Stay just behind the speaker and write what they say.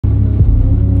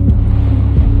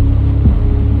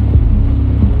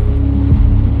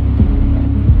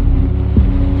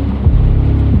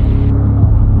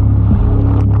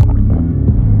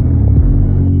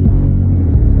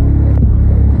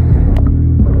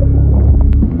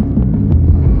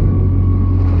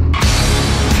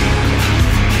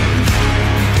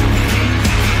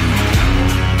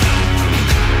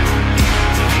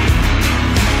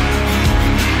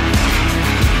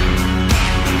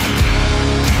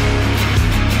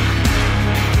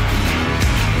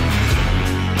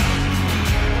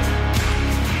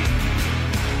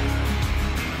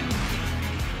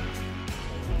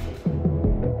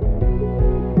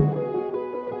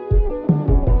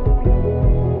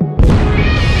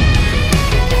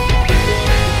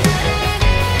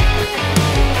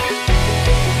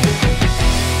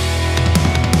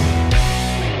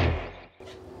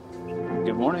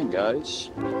guys?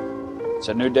 It's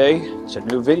a new day, it's a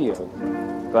new video.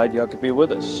 Glad y'all could be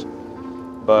with us.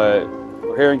 But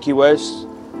we're here in Key West.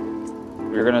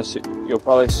 You'll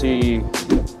probably see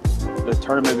the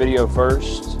tournament video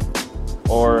first,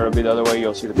 or it'll be the other way,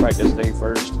 you'll see the practice day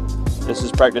first. This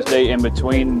is practice day in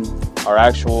between our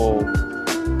actual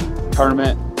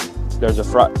tournament. There's a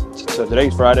so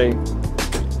today's Friday.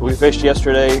 We fished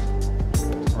yesterday.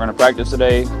 We're gonna practice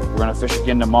today. We're gonna fish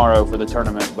again tomorrow for the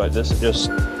tournament, but this is just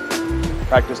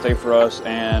practice day for us,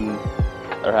 and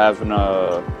they're having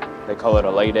they call it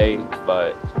a lay day,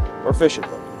 but we're fishing.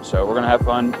 So we're gonna have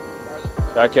fun.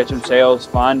 Try to catch some sails,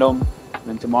 find them, and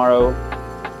then tomorrow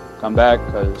come back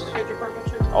because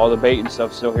all the bait and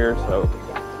stuff's still here. So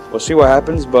we'll see what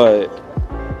happens, but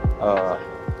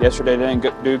yesterday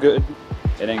didn't do good.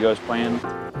 It didn't go as planned.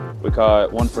 We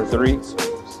caught 1 for 3.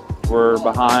 We're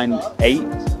behind 8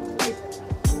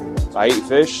 by 8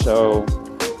 fish, so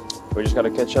we just got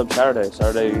to catch up Saturday.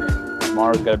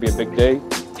 Tomorrow's got to be a big day,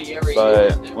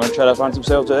 but we're gonna try to find some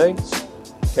sail today,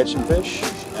 catch some fish,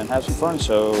 and have some fun.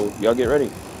 So y'all get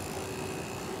ready.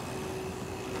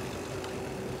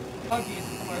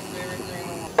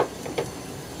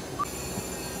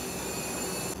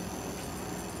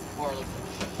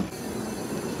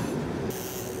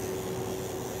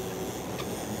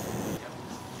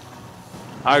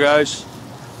 Hi guys,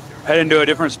 heading to a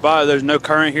different spot. There's no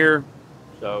current here,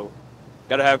 so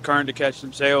gotta have current to catch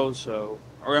some sails. So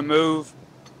we're gonna move.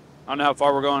 I don't know how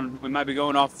far we're going. We might be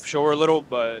going offshore a little,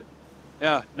 but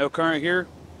yeah, no current here.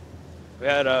 We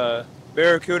had a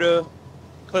barracuda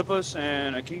clip us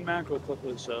and a king mackerel clip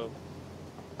us, so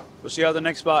we'll see how the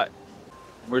next spot.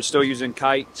 We're still using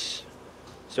kites.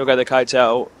 Still got the kites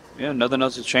out. Yeah, nothing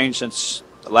else has changed since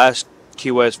the last Key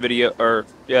West video,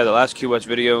 the last Key West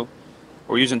video.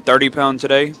 We're using 30 pound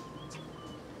today,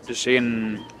 just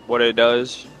seeing what it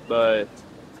does, but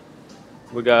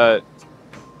we got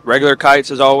regular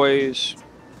kites as always,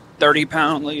 30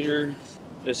 pound leader.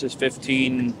 This is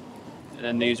 15, and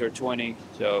then these are 20.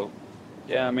 So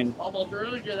yeah, I mean,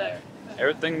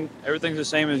 everything's the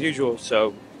same as usual.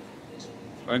 So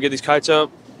we're gonna get these kites up,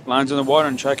 lines in the water,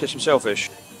 and try to catch some sailfish.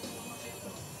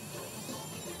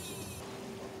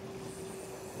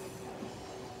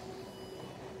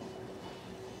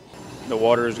 The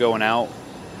water is going out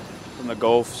from the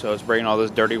Gulf, so it's bringing all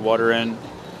this dirty water in.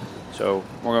 So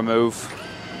we're gonna move,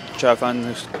 try to find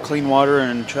this clean water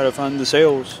and try to find the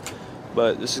sails.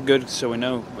 But this is good, so we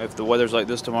know if the weather's like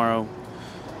this tomorrow,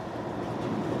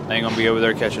 they ain't gonna be over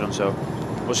there catching them. So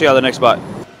we'll see how the next spot.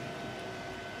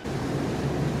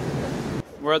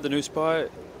 We're at the new spot.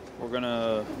 We're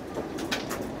gonna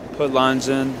put lines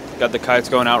in. Got the kites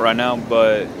going out right now,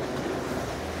 but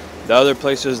the other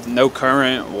places, no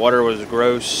current, water was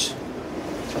gross.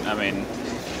 I mean,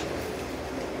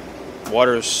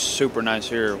 water is super nice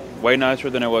here, way nicer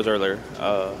than it was earlier.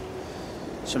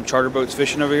 Some charter boats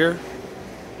fishing over here.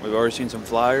 We've already seen some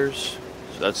flyers,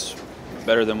 so that's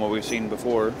better than what we've seen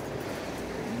before.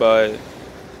 But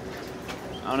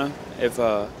I don't know, if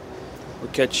we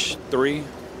catch 3,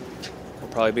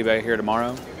 we'll probably be back here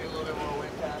tomorrow.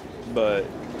 But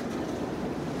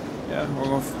yeah,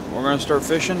 we're gonna start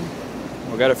fishing.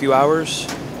 We got a few hours.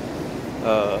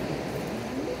 The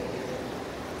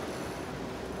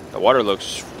water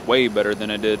looks way better than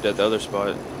it did at the other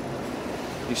spot.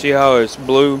 You see how it's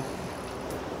bluish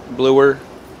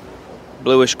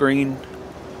green.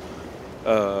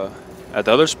 At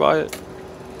the other spot,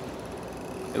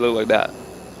 it looked like that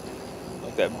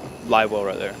live well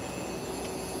right there.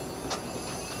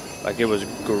 Like it was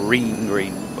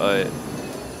green, but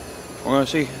we're gonna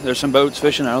see. There's some boats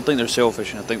fishing. I don't think they're sail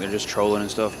fishing. I think they're just trolling and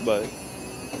stuff, but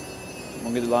I'm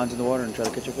gonna get the lines in the water and try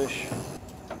to catch a fish.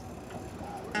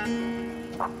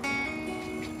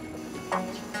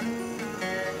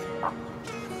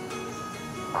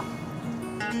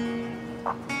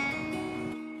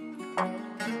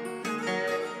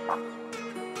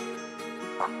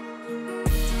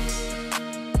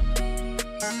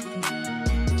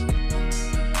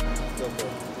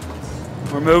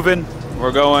 We're moving.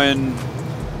 We're going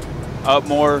up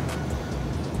more.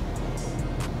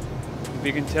 If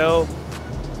you can tell,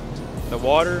 the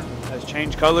water has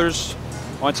changed colors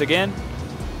once again.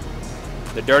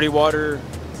 The dirty water,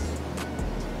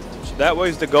 so that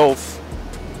way's the Gulf.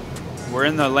 We're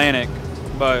in the Atlantic,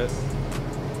 but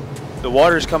the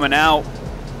water's coming out,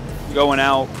 going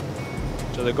out.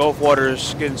 So the Gulf water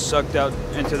is getting sucked out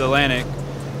into the Atlantic.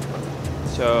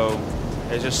 So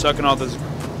it's just sucking all this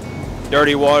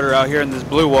dirty water out here in this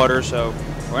blue water. So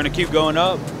we're gonna keep going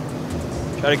up,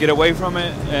 try to get away from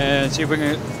it and see if we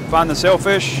can find the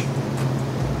sailfish.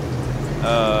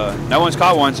 No one's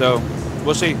caught one, so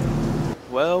we'll see.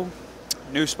 Well,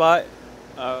 new spot.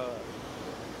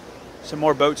 Some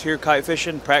more boats here, kite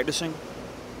fishing, practicing.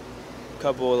 A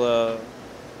couple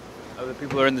other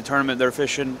people are in the tournament, they're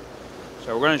fishing.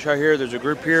 So we're gonna try here. There's a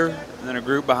group here, and then a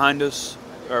group behind us,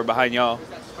 or behind y'all.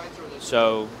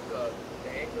 So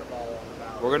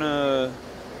we're gonna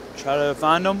try to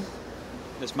find them.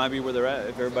 This might be where they're at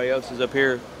if everybody else is up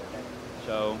here.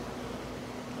 So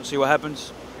we'll see what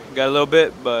happens. We got a little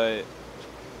bit, but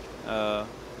we'll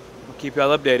keep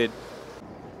y'all updated.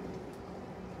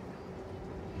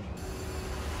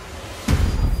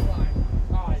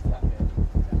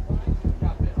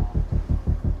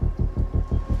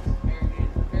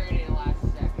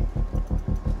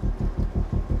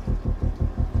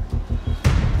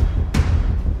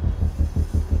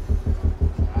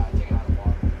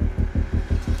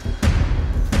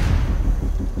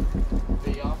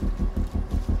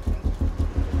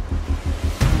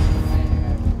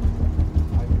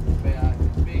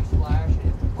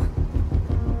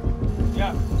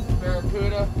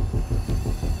 Barracuda.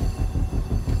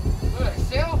 Look at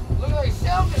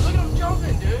him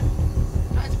jumping, dude.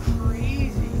 That's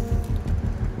crazy.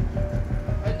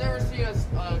 I've never seen a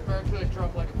barracuda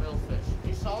jump like a billfish.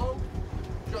 You saw him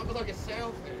jumping like a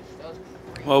sailfish. That was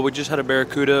crazy. Well, we just had a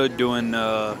barracuda doing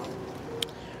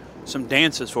some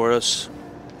dances for us.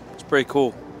 It's pretty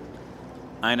cool.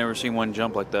 I ain't never seen one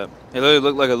jump like that. It literally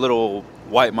looked like a little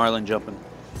white marlin jumping.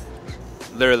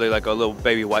 Literally like a little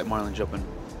baby white marlin jumping.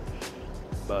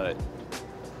 But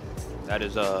that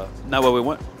is not where we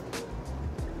went.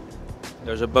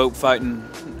 There's a boat fighting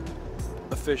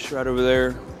a fish right over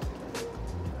there.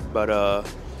 But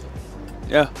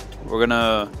yeah, we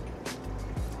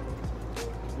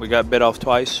got bit off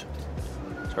twice.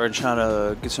 So we're trying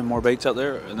to get some more baits out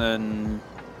there, and then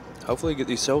hopefully get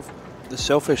these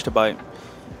sailfish to bite.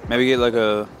 Maybe get like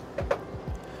a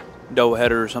doe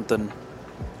header or something.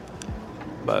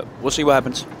 But we'll see what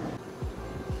happens.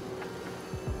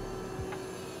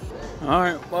 All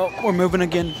right, well, we're moving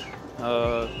again.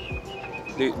 None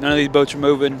of these boats are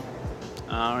moving.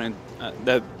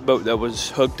 That boat that was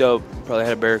hooked up probably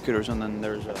had a barracuda or something.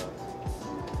 There's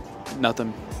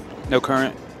nothing, no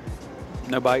current,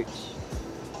 no bites.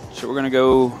 So we're gonna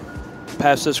go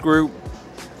past this group.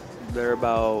 They're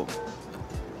about,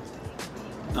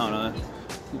 I don't know,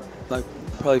 like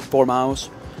probably 4 miles.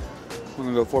 We're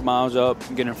gonna go 4 miles up,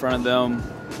 get in front of them,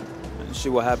 and see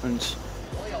what happens.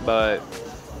 But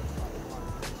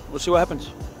we'll see what happens.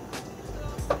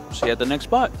 See you at the next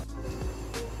spot.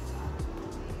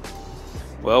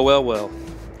 Well, well, well.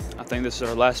 I think this is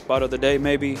our last spot of the day,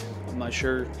 maybe. I'm not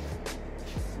sure.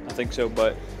 I think so,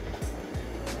 but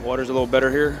water's a little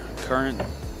better here. Current,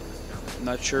 I'm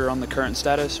not sure on the current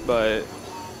status, but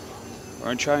we're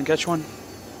gonna try and catch one.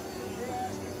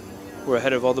 We're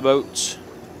ahead of all the boats.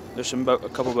 There's a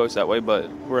couple boats that way, but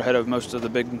we're ahead of most of the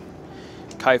big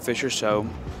kite fishers, so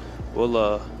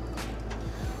we'll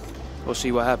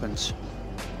see what happens.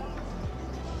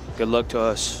 Good luck to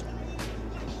us.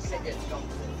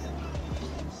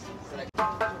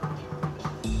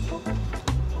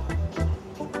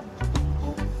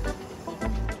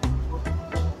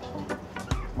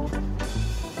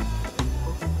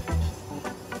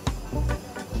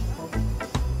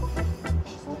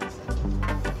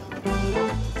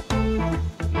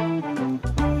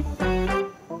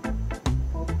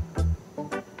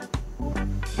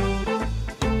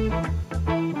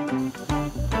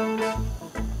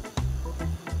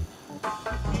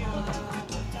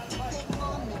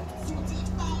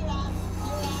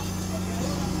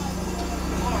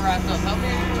 How many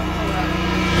are you doing?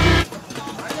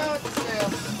 I know it's a sail.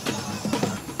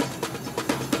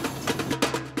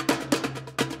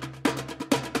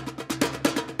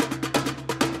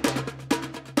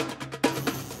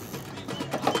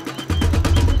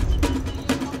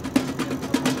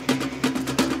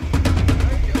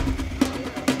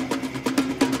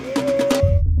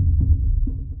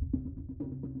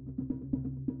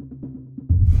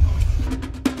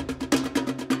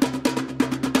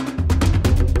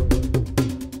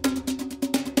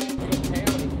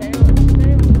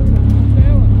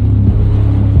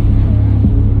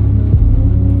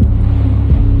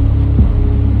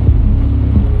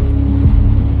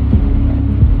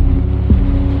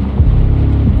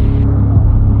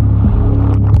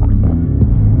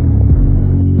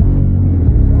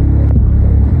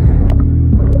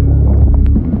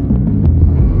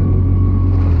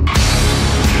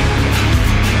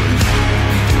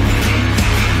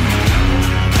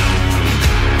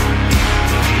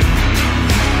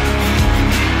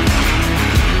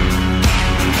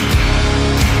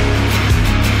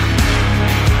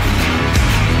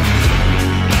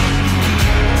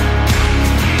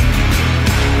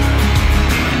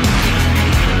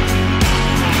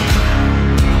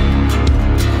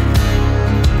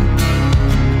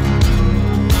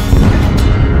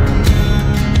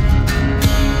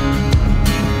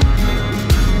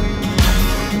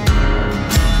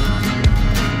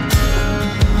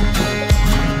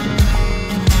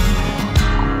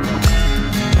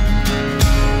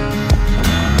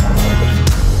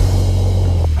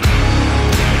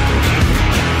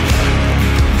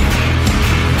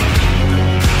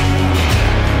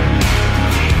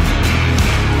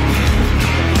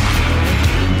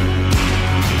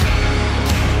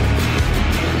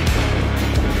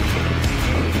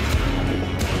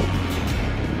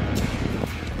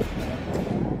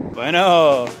 I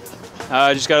know.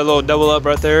 I just got a little double up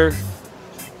right there.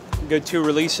 Good 2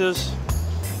 releases.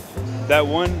 That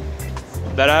one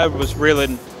that I was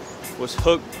reeling was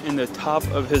hooked in the top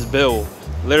of his bill.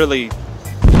 Literally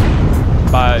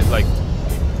by like,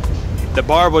 the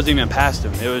barb wasn't even past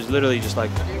him. It was literally just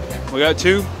like, we got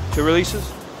two releases.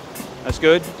 That's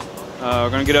good. We're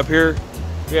gonna get up here.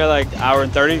 We got like an hour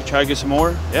and 30, try to get some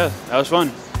more. Yeah, that was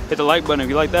fun. Hit the like button if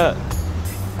you like that.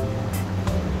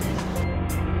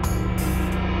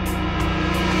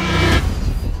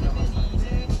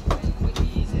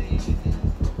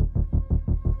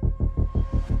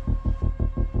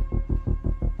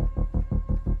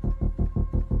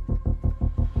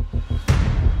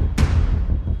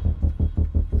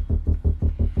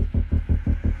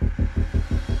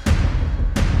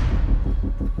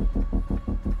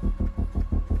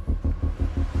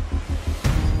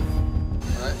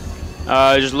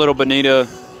 Just a little bonita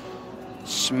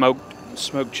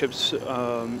smoked chips,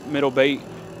 middle bait,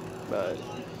 but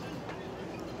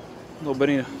a little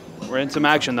bonita. We're in some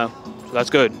action though, so that's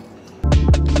good.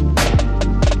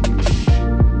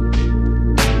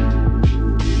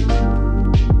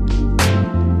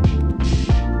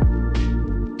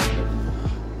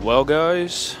 Well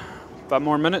guys, 5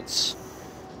 more minutes,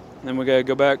 and then we gotta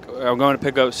go back. I'm going to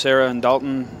pick up Sarah and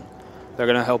Dalton. They're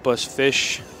gonna help us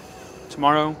fish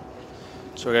tomorrow.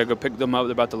 So I gotta go pick them up.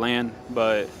 They're about to land,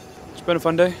 but it's been a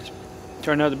fun day. It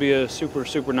turned out to be a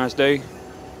super nice day.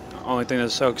 Only thing that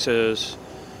sucks is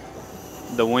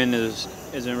the wind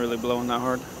isn't really blowing that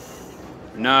hard.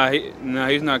 Nah,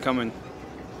 he's not coming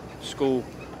to school.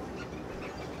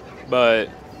 But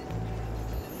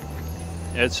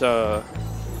it's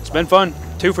been fun.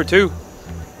 2 for 2.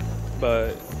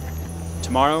 But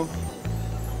tomorrow,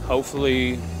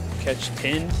 hopefully catch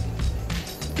 10.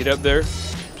 Get up there,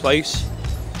 place.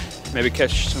 Maybe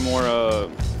catch some more,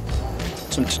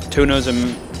 some tunas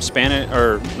and Spanish,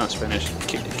 or not Spanish,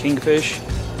 kingfish,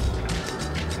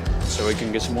 so we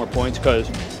can get some more points. Because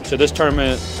so this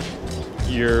tournament,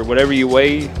 whatever you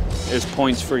weigh is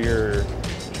points for your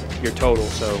total.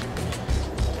 So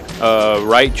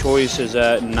right choice is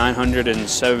at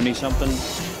 970 something. I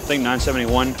think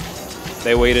 971.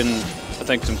 They weighed in, I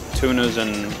think, some tunas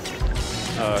and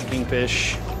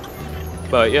kingfish.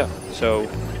 But yeah, so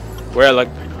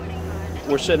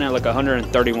we're sitting at like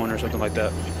 131 or something like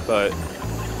that. But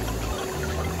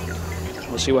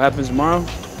we'll see what happens tomorrow.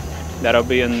 That'll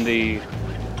be in the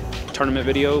tournament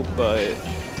video. But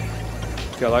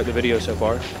if y'all like the video so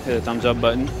far, hit the thumbs up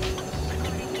button.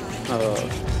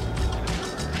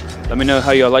 Let me know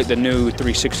how y'all like the new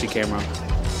 360 camera.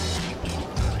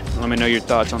 Let me know your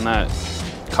thoughts on that.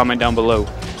 Comment down below,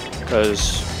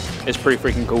 because it's pretty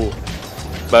freaking cool.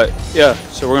 But yeah,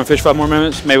 so we're gonna fish 5 more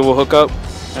minutes. Maybe we'll hook up,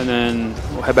 and then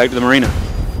we'll head back to the marina.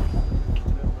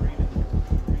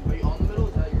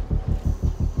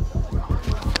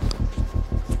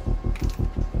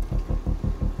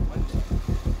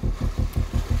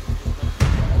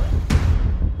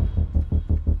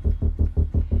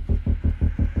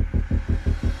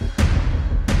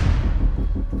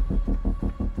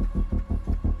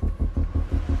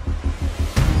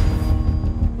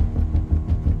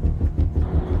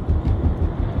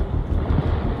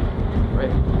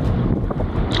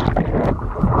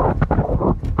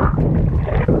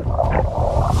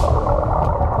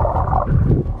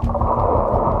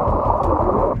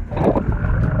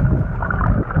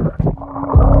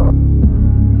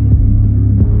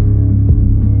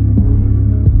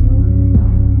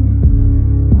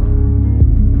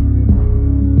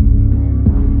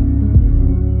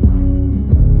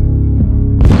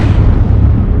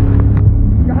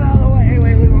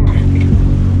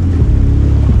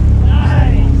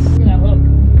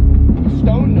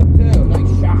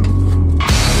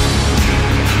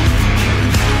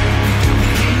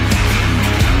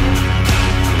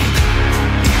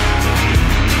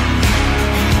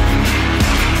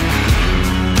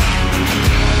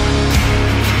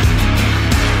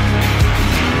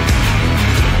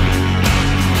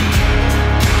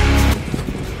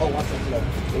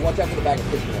 Watch out for the bag of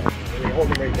fish there. Hold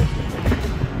them right there.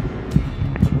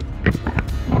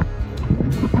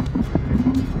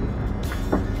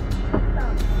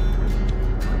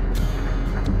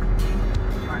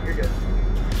 Alright, you're good.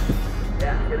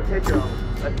 Yeah, get a picture of them.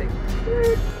 That thing.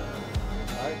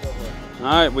 Alright, go for it.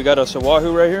 Alright, we got a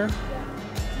Sawahu right here.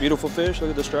 Beautiful fish.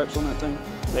 Look at the stripes on that thing.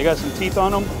 They got some teeth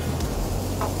on them.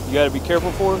 You got to be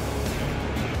careful for.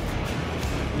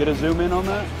 Get a zoom in on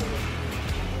that.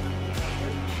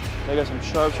 They got some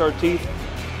sharp teeth.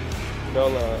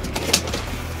 They'll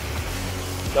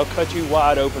cut you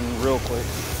wide open real quick.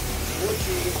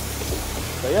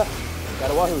 But yeah,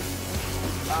 got a wahoo.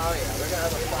 Oh yeah, we're gonna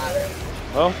have a platter.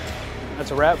 Well,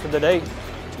 that's a wrap for the day.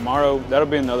 Tomorrow, that'll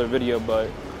be another video, but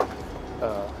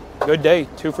good day.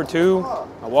 2 for 2,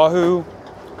 a wahoo,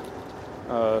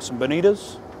 some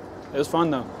bonitas. It was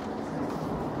fun though.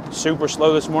 Super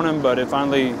slow this morning, but it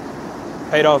finally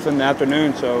paid off in the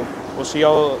afternoon. So we'll see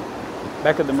y'all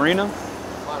back at the marina.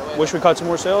 Wish we caught some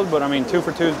more sails, but I mean 2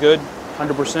 for 2 is good,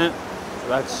 100%. So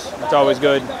that's always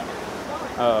good.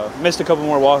 Missed a couple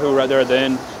more wahoo right there at the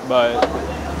end, but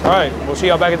all right, we'll see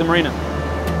y'all back at the marina.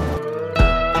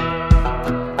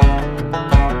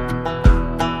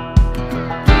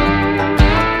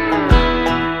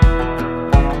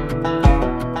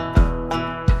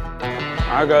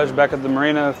 All right guys, back at the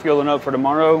marina, fueling up for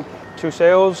tomorrow. 2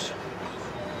 sails,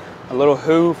 a little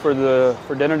hoo for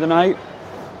dinner tonight,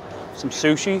 some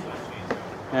sushi,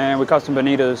 and we caught some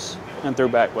bonitas and threw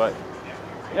back. But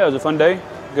yeah, it was a fun day.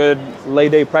 Good lay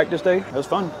day practice day. It was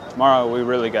fun. Tomorrow we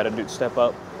really got to step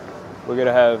up. We're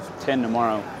gonna have 10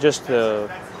 tomorrow just to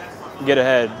get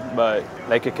ahead, but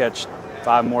they could catch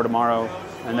 5 more tomorrow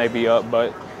and they'd be up.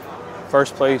 But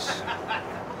first place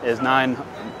is 9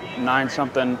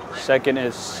 something, second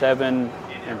is 7,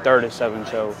 and third is 7.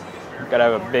 So gotta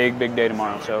have a big day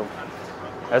tomorrow. So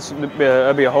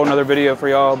that'll be a whole nother video for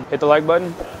y'all. Hit the like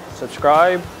button,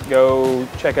 subscribe, go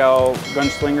check out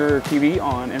GunnslingerTV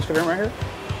on Instagram right here.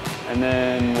 And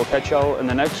then we'll catch y'all in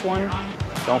the next one.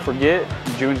 Don't forget,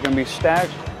 June's gonna be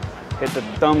stacked. Hit the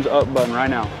thumbs up button right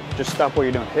now. Just stop what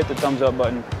you're doing. Hit the thumbs up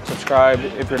button. Subscribe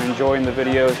if you're enjoying the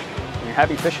videos. And you're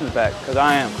happy fishing's back, because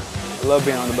I am. I love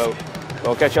being on the boat.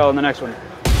 We'll catch y'all in the next one.